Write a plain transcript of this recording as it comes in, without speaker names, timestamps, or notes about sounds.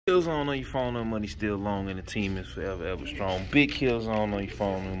Killzown on your phone, no money still long, and the team is forever, ever strong. Big Killzown on your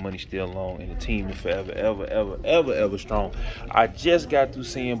phone, no money still long, and the team is forever, ever strong. I just got through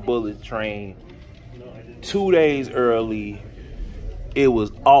seeing Bullet Train 2 days early. It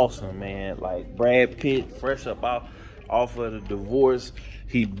was awesome, man. Like Brad Pitt, fresh up off of the divorce,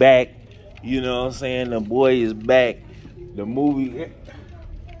 he back. You know what I'm saying? The boy is back. The movie.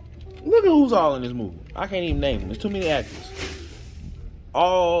 Look at who's all in this movie. I can't even name them. There's too many actors.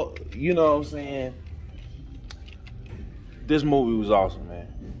 All, you know what I'm saying? This movie was awesome,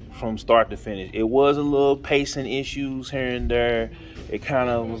 man. From start to finish. It was a little pacing issues here and there. It kind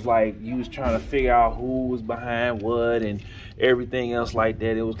of was like you was trying to figure out who was behind what and everything else like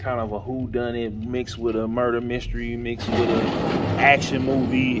that. It was kind of a whodunit mixed with a murder mystery, mixed with an action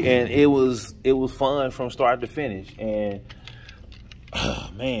movie, and it was fun from start to finish. And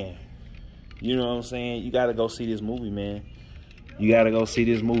man, you know what I'm saying? You got to go see this movie, man. You got to go see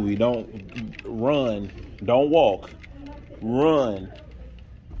this movie. Don't run. Don't walk. Run.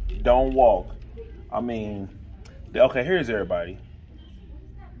 Don't walk. I mean, okay, here's everybody.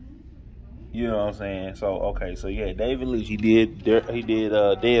 You know what I'm saying? So, okay, so yeah, David Leitch, he did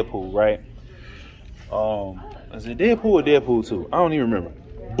Deadpool, right? Is it Deadpool or Deadpool 2? I don't even remember.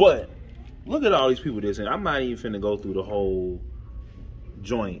 But look at all these people that's in. I'm not even finna go through the whole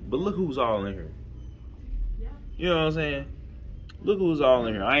joint, but look who's all in here. You know what I'm saying? Look who's all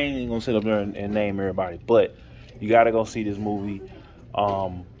in here. I ain't even gonna sit up there and name everybody, but you gotta go see this movie.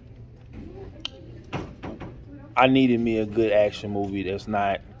 I needed me a good action movie that's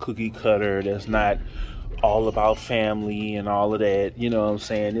not cookie cutter, that's not all about family and all of that. You know what I'm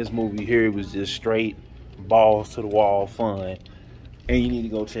saying? This movie here was just straight balls to the wall fun. And you need to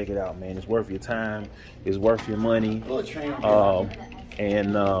go check it out, man. It's worth your time. It's worth your money.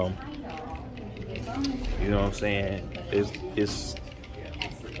 You know what I'm saying?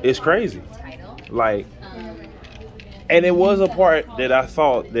 It's crazy. Like, and it was a part that I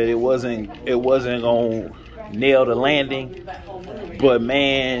thought that it wasn't gonna nail the landing, but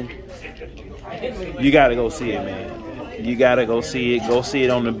man, you gotta go see it, man. You gotta go see it. Go see it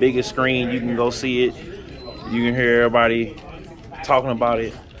on the biggest screen. You can go see it. You can hear everybody talking about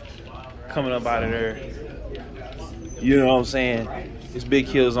it, coming up out of there. You know what I'm saying? It's Big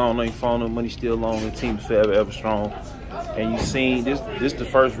Killzown on your phone, the money still long, the team's forever, ever strong. And you seen this the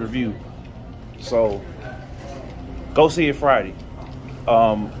first review. So go see it Friday.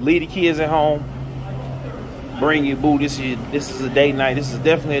 Leave the kids at home. Bring your boo. This is a date night. This is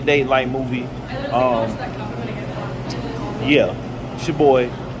definitely a date night movie. Yeah, it's your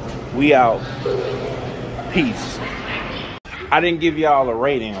boy. We out. Peace. I didn't give y'all a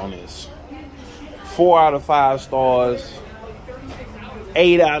rating on this. 4 out of 5 stars.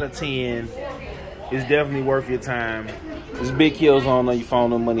 8 out of 10. It's definitely worth your time. This Big Killzown on your phone,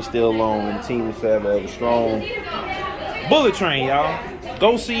 the money still long, and the team is forever, ever strong. Bullet Train, y'all.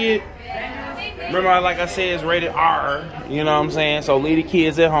 Go see it. Remember, like I said, it's rated R. You know what I'm saying? So leave the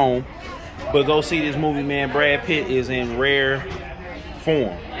kids at home. But go see this movie, man. Brad Pitt is in rare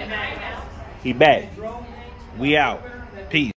form. He back. We out. Peace.